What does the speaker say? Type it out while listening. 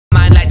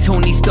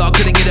I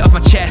couldn't get it off my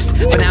chest.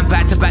 But now I'm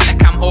back to back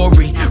like I'm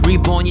Aubrey.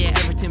 Reborn, yeah,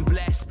 everything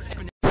blessed.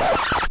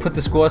 Put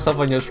the scores up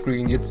on your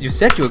screen. You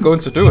said you were going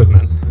to do it,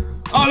 man.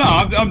 Oh no,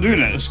 I'm doing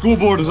it. The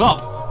scoreboard is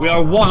up. We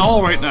are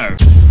 1-1 right now.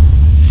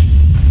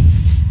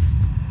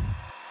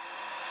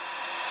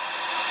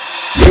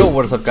 Yo,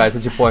 what is up guys,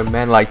 it's your boy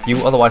Man Like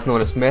You, otherwise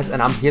known as Mess,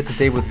 and I'm here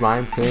today with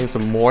Ryan playing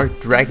some more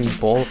Dragon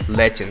Ball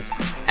Legends.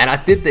 And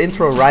I did the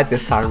intro right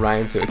this time,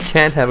 Ryan, so you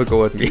can't have a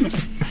go at me.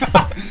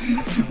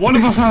 One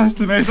of us has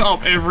to mess it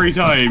up every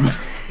time.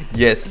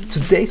 Yes,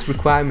 today's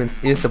requirements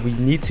is that we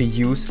need to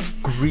use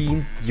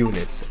green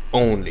units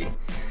only.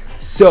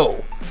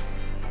 So,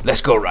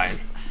 let's go, Ryan.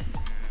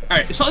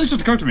 Alright, something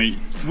just occurred to me.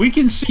 We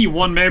can see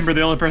one member of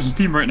the other person's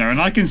team right now,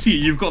 and I can see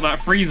you've got that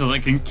Frieza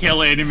that can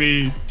kill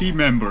enemy team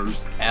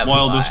members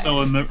while they're still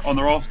on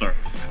the roster.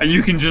 And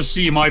you can just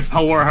see my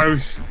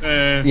powerhouse.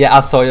 Yeah, I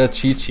saw your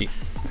Chi-Chi.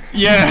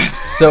 Yeah.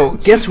 So,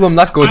 guess who I'm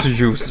not going to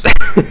use?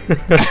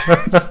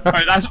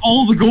 Alright, that's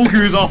all the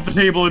Gokus off the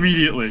table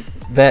immediately.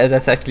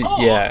 That's actually,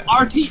 yeah.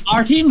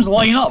 Our teams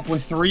line up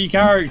with 3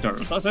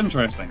 characters. That's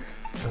interesting.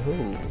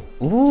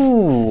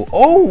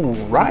 Oh,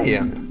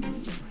 Ryan.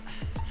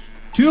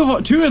 Two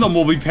of them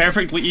will be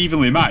perfectly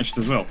evenly matched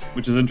as well,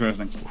 which is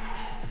interesting.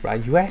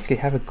 Right, you actually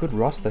have a good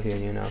roster here,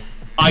 you know.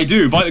 I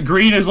do, but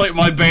green is like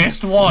my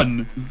best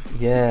one.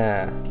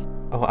 Yeah.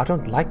 Oh, I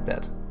don't like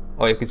that.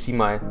 Oh, you can see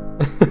my...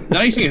 The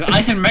nice thing is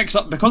I can mix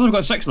up, because I've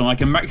got 6 of them, I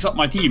can mix up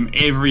my team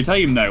every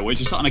time now, which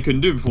is something I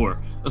couldn't do before.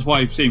 That's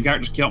why same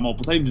characters came up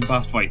multiple times in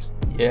past fights.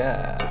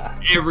 Yeah.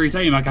 Every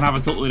time I can have a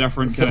totally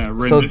different kind of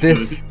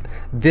rendition. So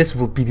this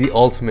will be the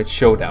ultimate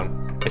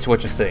showdown, is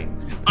what you're saying.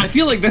 I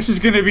feel like this is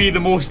going to be the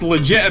most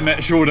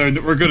legitimate showdown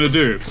that we're going to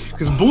do,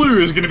 because blue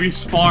is going to be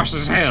sparse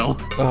as hell.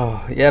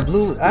 Oh, yeah,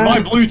 blue...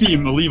 My blue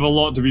team will leave a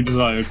lot to be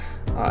desired.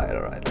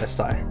 Alright, let's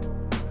try.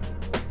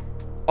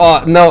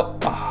 Oh, no.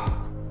 Oh.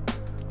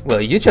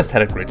 Well, you just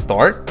had a great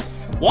start.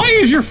 Why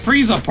is your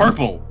Frieza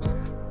purple?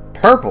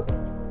 Purple?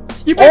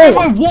 You beat me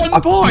by 1 point!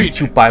 I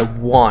beat you by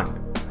 1.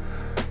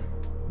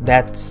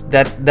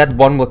 That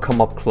one will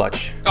come up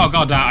clutch. Oh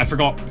god damn, I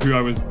forgot who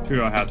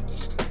I had.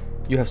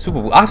 You have Super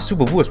Buu. I have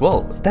Super Buu as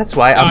well. That's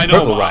why I'm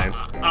purple, Ryan.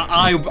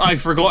 I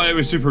forgot it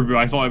was Super Buu.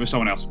 I thought it was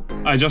someone else.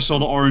 I just saw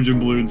the orange and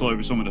blue and thought it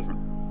was someone different.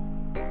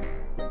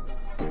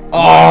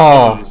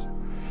 Oh!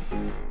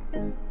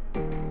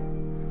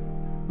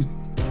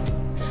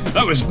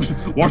 That was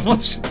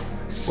worthless.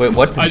 Wait,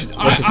 what?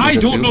 I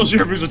don't know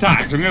Super Buu's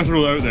attacks. I'm gonna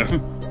throw that out there.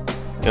 You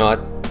know what?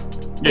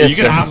 Yeah, you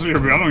can have Super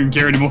Buu. I don't even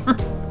care anymore.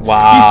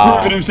 Wow. He's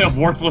proven himself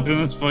worthless in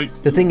this fight.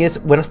 The thing is,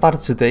 when I started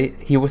today,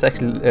 he was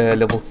actually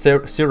level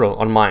 0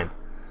 on mine.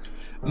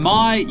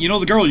 You know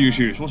the girl you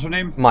choose, what's her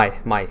name? My, or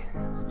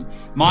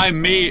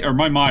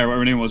whatever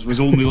her name was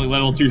only like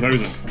level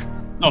 2000.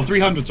 No,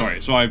 300,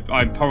 sorry. So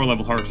I power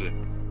level her today.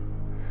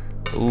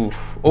 Oof,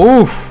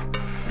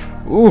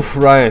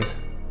 Ryan.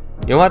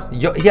 You know what?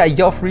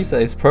 Your Frieza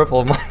is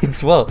purple, mine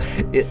as well.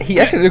 He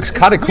actually looks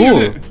kind of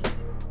cool.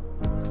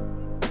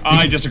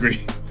 I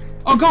disagree.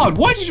 Oh god,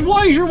 why is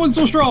your one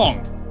so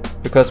strong?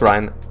 Because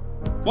Ryan.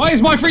 Why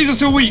is my Frieza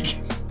so weak?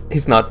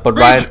 He's not, but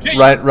Frieza,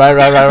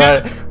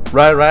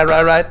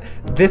 right.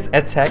 This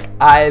attack,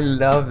 I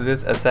love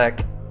this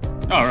attack.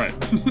 Alright.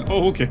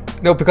 Oh, okay.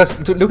 No, because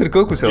look at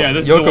Goku's health. Yeah,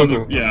 this your is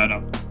Goku. Yeah, I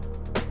know.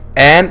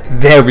 And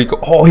there we go.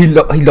 Oh, he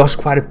lost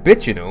quite a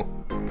bit, you know.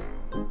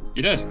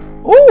 He did.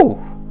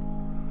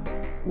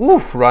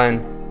 Oof,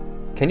 Ryan.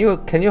 Can you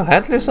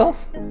handle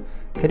yourself?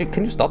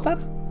 Can you stop that?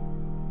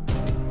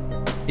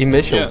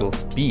 Immeasurable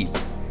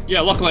speeds.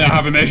 Yeah, luckily I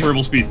have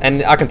immeasurable speed.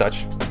 And I can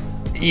touch.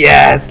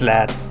 Yes,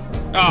 lads.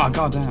 Ah, oh,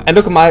 god damn. And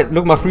look at my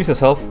Frieza's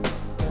health.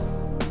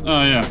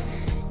 Oh yeah.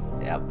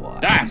 Yeah, boy.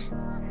 Damn.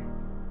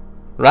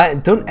 Ryan,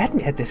 don't add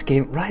me at this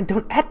game. Ryan,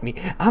 don't add me.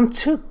 I'm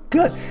too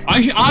good.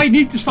 I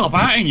need to stop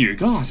adding you.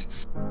 God.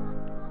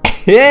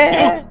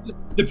 Yeah. You know,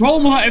 the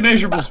problem with that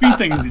immeasurable speed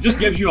thing is it just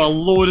gives you a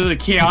load of the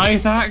KI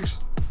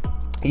attacks.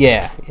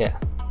 Yeah. Okay.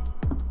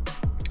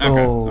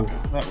 Oh.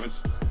 That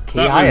was. KI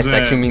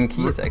attacks, you mean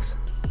key attacks?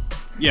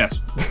 Yes.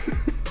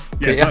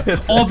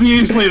 Yes.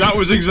 Obviously, that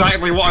was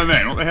exactly what I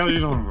meant. What the hell are you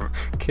talking about?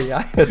 KI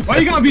attacks. Why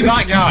you gotta be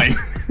that guy?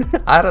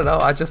 I don't know.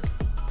 I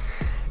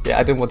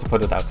didn't want to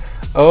put it out.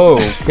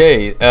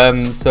 Okay.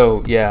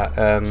 So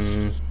yeah.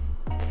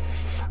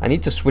 I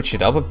need to switch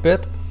it up a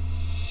bit.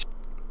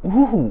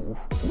 Ooh.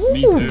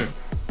 Me too.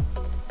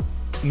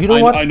 You know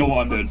what? I know what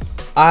I'm doing.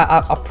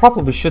 I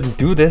probably shouldn't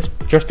do this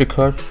just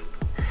because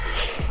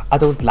I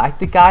don't like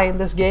the guy in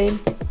this game,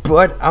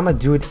 but I'm gonna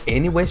do it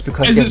anyways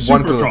because he has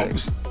one good thing.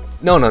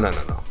 No.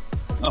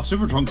 Oh,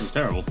 Super Trunks is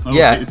terrible.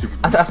 I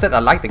said I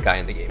like the guy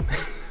in the game.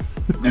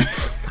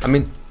 I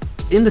mean,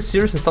 in the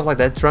series and stuff like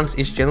that, Trunks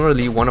is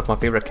generally one of my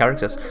favorite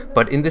characters,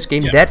 but in this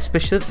game, that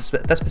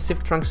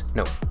specific Trunks,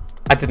 no,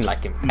 I didn't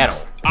like him at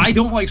all. I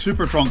don't like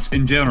Super Trunks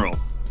in general,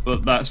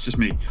 but that's just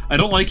me. I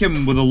don't like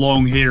him with the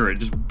long hair. It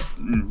just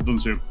doesn't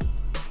suit.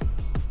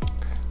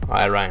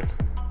 Alright, Ryan.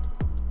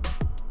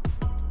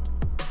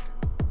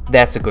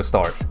 That's a good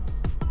start.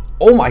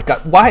 Oh my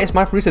god, why is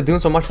my Frieza doing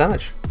so much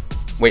damage?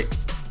 Wait.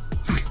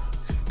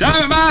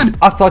 Damn it, man!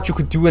 I thought you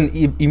could do an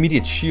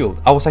immediate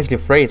shield. I was actually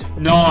afraid.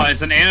 No,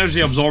 it's an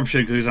energy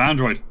absorption because he's an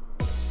android.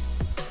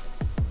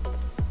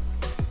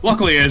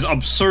 Luckily, he is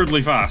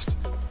absurdly fast.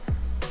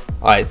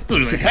 Alright,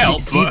 Doesn't really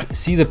help, but...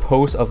 see the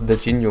pose of the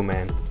Ginyu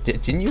man.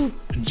 Ginyu?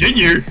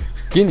 Ginyu?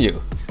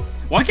 Ginyu.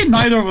 Why can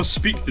neither of us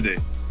speak today?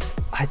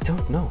 I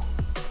don't know.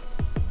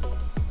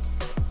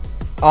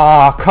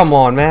 Ah, come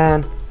on,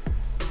 man.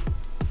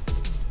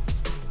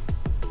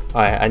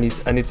 Alright, I need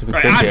to be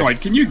right, quick Android,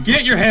 here. can you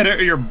get your head out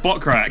of your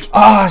butt crack?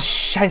 Ah,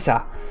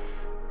 scheisse.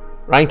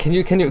 Ryan, can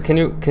you,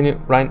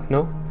 Ryan,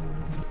 no?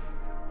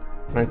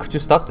 Ryan, could you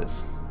stop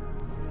this?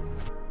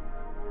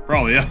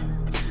 Probably, yeah.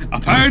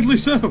 Apparently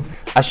so.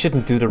 I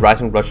shouldn't do the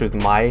Rising Rush with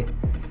Mai.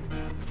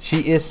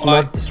 She is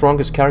not the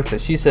strongest character.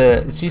 She's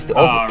the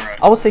right.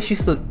 I would say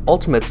she's the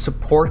ultimate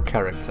support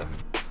character.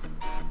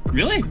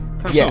 Really?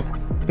 How Yeah, so?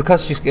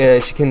 because she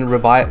can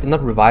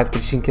not revive,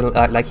 but she can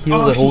like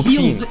heal the whole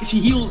team. She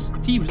heals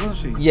teams, doesn't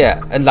she?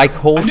 Yeah, and like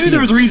whole. I knew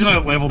there was a reason I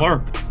leveled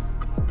her.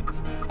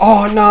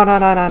 Oh no,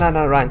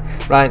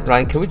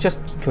 Ryan, can we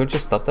just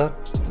stop that?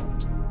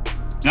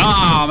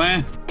 Nah,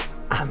 man.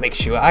 I'll make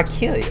sure I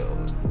kill you.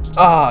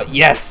 Oh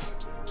yes.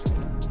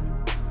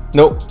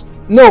 No.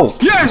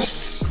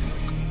 Yes.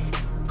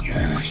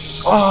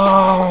 Yes.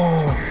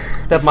 Oh,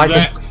 that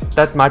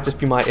might just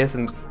be my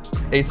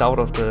ace out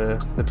of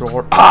the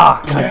drawer.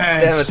 Ah, God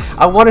damn it!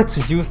 I wanted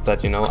to use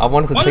that, you know. I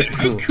wanted to take the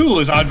How blue. cool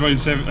is Android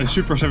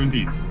Super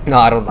 17? No,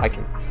 I don't like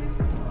him.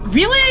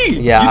 Really?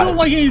 Yeah. You don't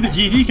like any of the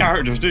GT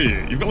characters, do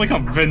you? You've got like a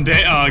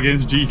vendetta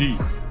against GT.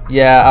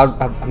 Yeah,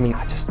 I mean,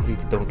 I just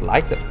really don't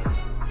like them.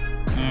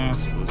 Yeah, I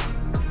suppose.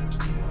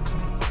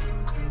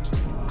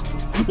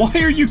 Why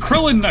are you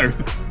Krillin now?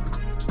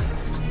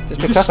 Just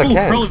because I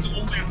can. Krillin's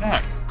only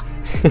attack.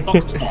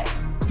 Stop.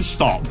 Just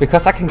stop.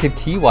 Because I can get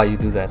key while you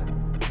do that.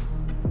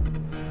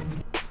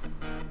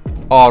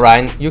 Oh,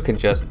 Ryan, you can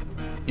just.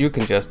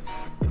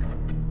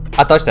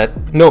 I touched that.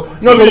 No.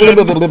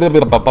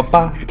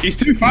 He's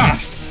too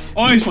fast.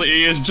 Honestly,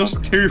 he is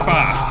just too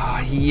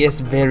fast. He is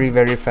very,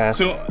 very fast.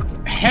 So,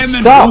 him and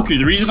Stop. Goku,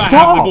 the reason I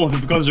have them both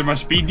is because they're my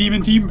speed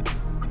demon team.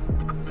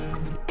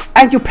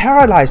 And you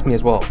paralyzed me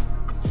as well.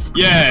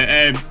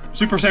 Yeah,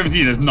 Super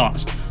 17 is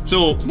nuts.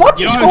 So, What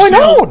is going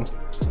on?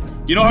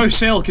 You know how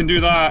Cell can do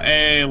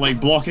that, like,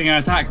 blocking an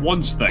attack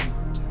once thing?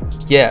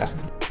 Yeah.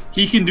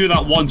 He can do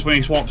that once when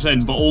he swaps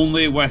in, but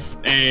only with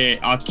a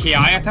KI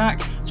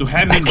attack. So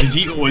him and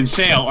Vegito and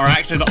Cell are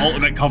actually the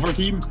ultimate cover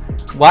team.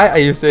 Why are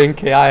you saying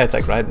KI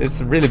attack, right?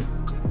 It's really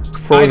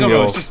throwing I don't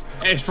know, you.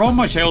 it's from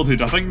my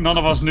childhood. I think none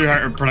of us knew how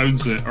to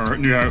pronounce it, or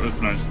knew how it was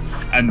pronounced.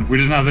 And we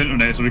didn't have the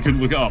internet, so we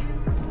couldn't look it up.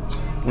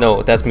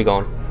 No, that's me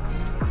gone.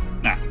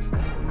 Nah.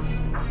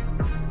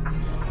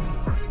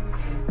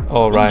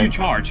 Oh, What do right. you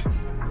charge?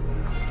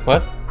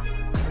 What?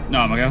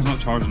 No, my guy's not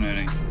charging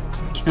anything.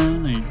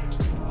 Can he?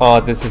 Oh,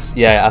 this is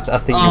I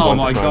think you Oh won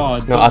my this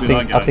God, round. No, don't be that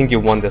I guy. think you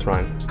won this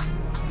round.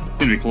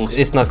 Gonna be close.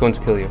 It's not going to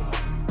kill you.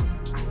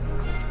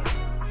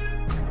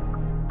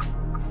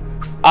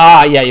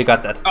 Ah, yeah, you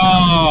got that.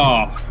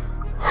 Oh,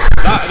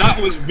 that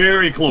was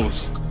very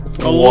close.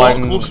 A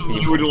lot closer than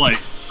you would have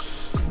liked.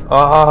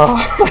 Oh,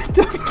 I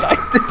don't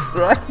like this,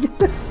 right?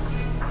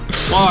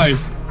 Why?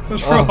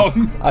 What's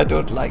wrong? I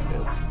don't like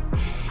this.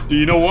 Do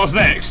you know what's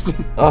next? Is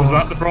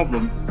that the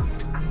problem?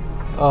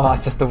 Oh, I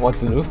just don't want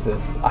to lose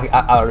this.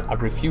 I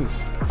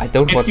refuse. I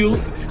don't want to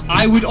lose this.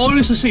 I would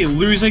honestly say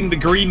losing the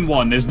green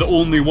one is the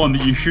only one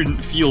that you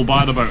shouldn't feel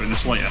bad about in the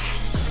slightest.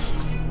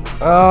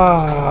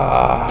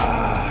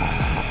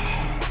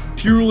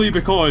 Purely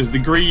because the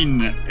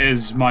green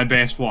is my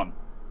best one.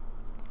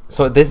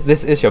 So this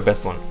is your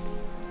best one?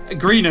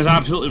 Green is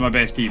absolutely my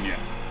best team, yeah.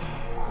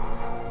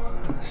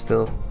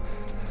 Still.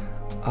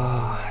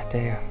 Oh,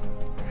 damn.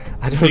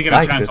 I don't Taking a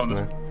like chance this, on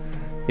man.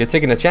 You're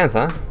taking a chance,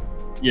 huh?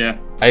 Yeah.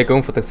 Are you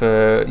going for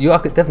the... you are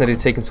definitely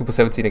taking Super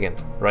 17 again,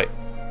 right?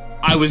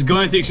 I was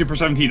going to take Super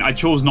 17. I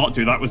chose not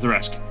to. That was the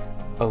risk.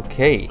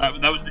 Okay.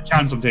 That was the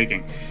chance I'm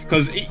taking.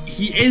 Because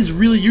he is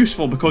really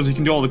useful because he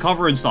can do all the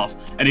cover and stuff.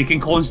 And he can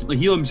constantly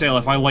heal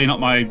himself if I line up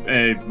my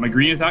my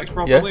green attacks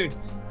properly. Yeah.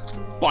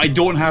 But I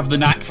don't have the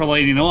knack for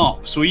lining them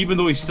up. So even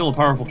though he's still a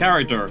powerful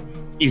character,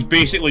 he's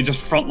basically just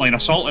frontline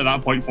assault at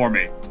that point for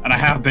me. And I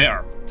have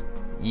better.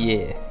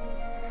 Yeah.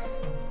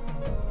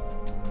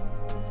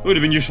 It would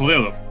have been useful there,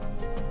 though.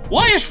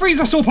 Why is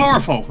Frieza so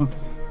powerful?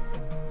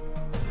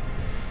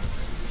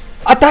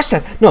 I dodged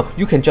that! No,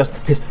 you can just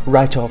piss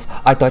right off.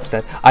 I dodged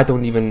that. I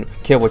don't even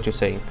care what you're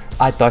saying.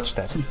 I dodged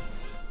that.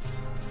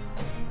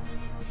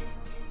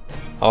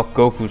 Oh,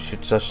 Goku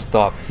should just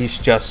stop. He's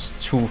just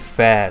too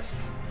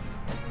fast.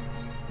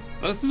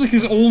 That's like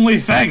his only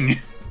thing.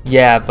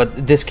 Yeah,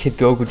 but this Kid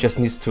Goku just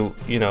needs to,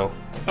 you know...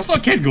 That's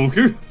not Kid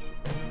Goku.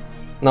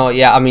 No,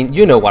 yeah, I mean,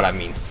 you know what I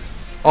mean.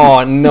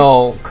 Oh,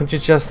 no. Could you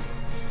just...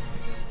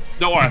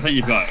 Don't worry, I think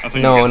you've got it.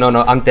 No,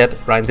 I'm dead,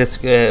 Ryan.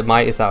 This,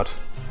 Mai is out.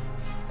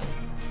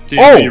 So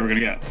you knew you were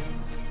gonna get it.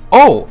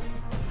 Oh!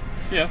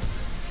 Yeah.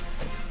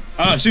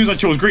 As soon as I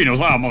chose green, I was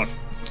like, oh, mother.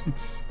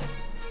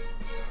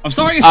 I'm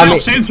starting to set up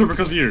censor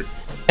because of you.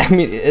 I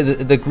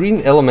mean, the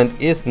green element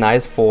is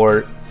nice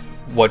for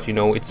what, you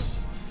know,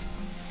 it's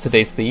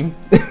today's theme.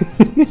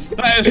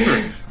 That is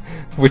true.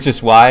 Which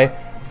is why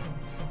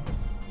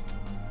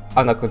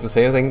I'm not going to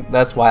say anything.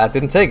 That's why I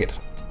didn't take it.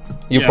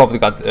 You probably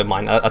got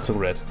mine. I took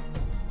red.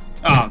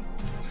 Ah,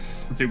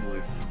 I do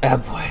believe. Ah,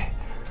 boy.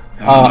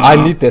 I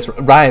need this.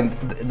 Ryan,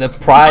 the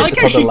pride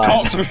is on the line. I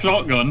like how she cocks her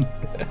shotgun.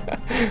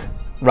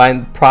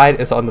 Ryan, pride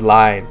is on the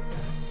line.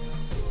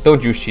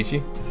 Don't use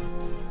Chi-Chi.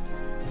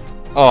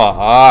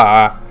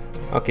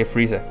 Okay,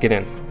 Frieza, get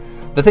in.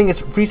 The thing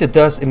is, Frieza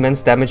does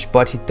immense damage,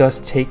 but he does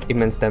take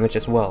immense damage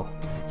as well.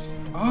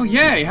 Oh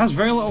yeah, he has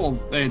very little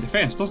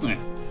defense, doesn't he?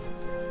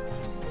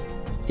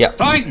 Yeah.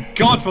 Thank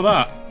God for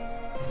that.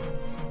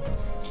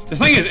 The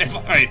thing is,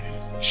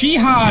 she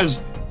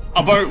has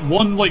about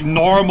one like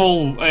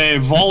normal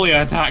volley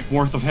attack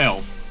worth of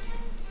health,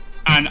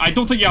 and I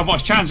don't think you have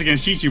much chance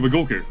against Chi-Chi with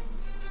Goku.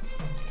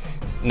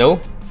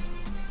 No.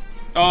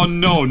 Oh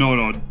no,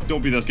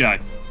 don't be this guy.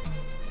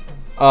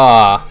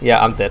 Yeah,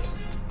 I'm dead.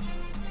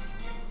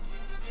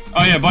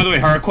 Oh yeah, by the way,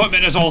 her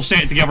equipment is all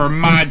set to give her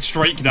mad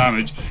strike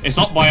damage. It's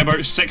up by about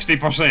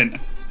 60%.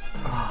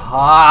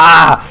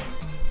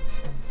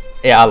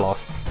 Yeah, I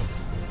lost.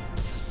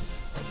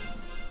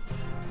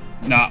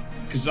 Nah,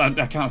 because I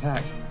can't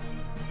attack.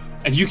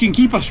 If you can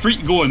keep a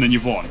streak going, then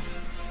you've won.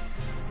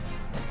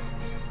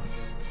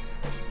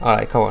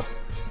 Alright, come on.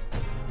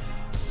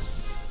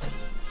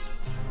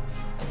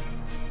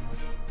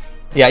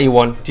 Yeah, you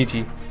won.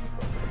 GG.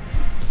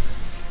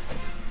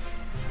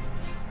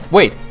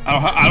 Wait.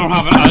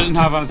 I didn't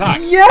have an attack.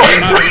 Yeah. I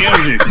didn't have any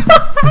energy.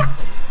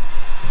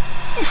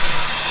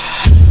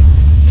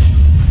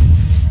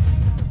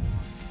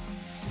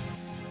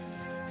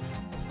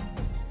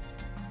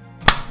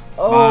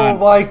 Oh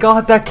my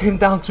god, that came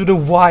down to the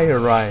wire,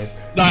 Ryan.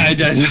 Nah, it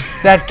did.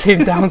 That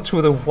came down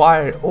to the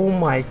wire. Oh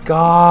my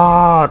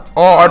god.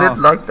 Oh, I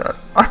didn't like that.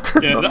 I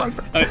didn't like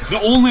that.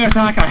 The only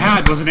attack I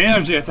had was an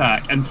energy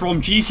attack, and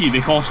from Chi-Chi they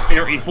cost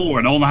 34,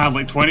 and I only had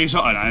like 20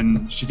 something,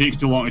 and she takes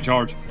too long to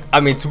charge. I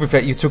mean, to be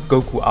fair, you took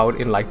Goku out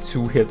in like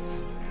 2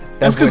 hits.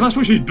 That's because that's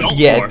what she's built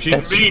for.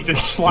 She's made to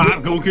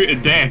slap Goku to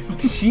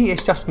death. She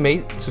is just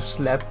made to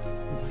slap.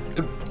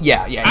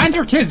 Yeah. And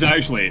her kids,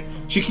 actually.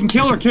 She can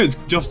kill her kids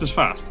just as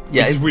fast.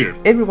 Yeah, it's weird.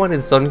 Everyone in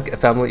the Sun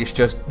family is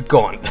just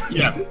gone.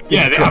 Yeah,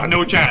 they have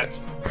no chance.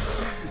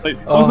 Like,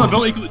 wasn't that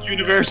built the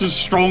universe's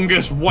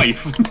strongest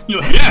wife?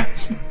 You're like, yeah,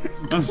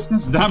 that's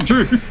damn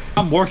true.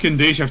 I'm working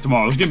day shift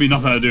tomorrow. There's gonna be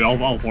nothing to do.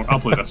 I'll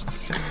play this.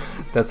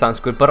 That sounds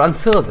good. But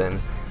until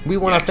then, we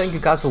want to thank you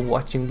guys for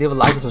watching. Leave a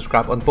like and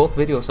subscribe on both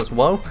videos as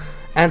well,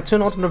 and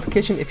turn on the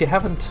notification if you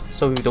haven't,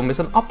 so you don't miss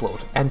an upload.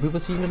 And we will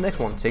see you in the next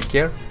one. Take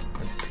care.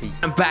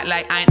 I'm back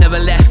like I ain't never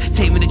left.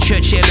 Take me to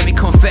church, yeah, let me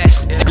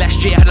confess.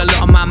 Last year I had a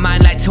lot on my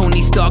mind like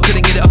Tony Stark,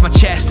 couldn't get it off my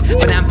chest.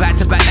 But now I'm back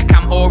to back like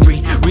I'm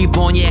𝗜𝗡𝗦𝗔𝗡𝗘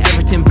Reborn, yeah,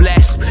 everything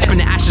blessed. From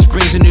the ashes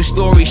brings a new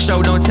story.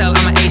 Show, don't tell,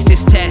 I'ma ace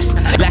this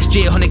test. Last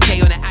year 100K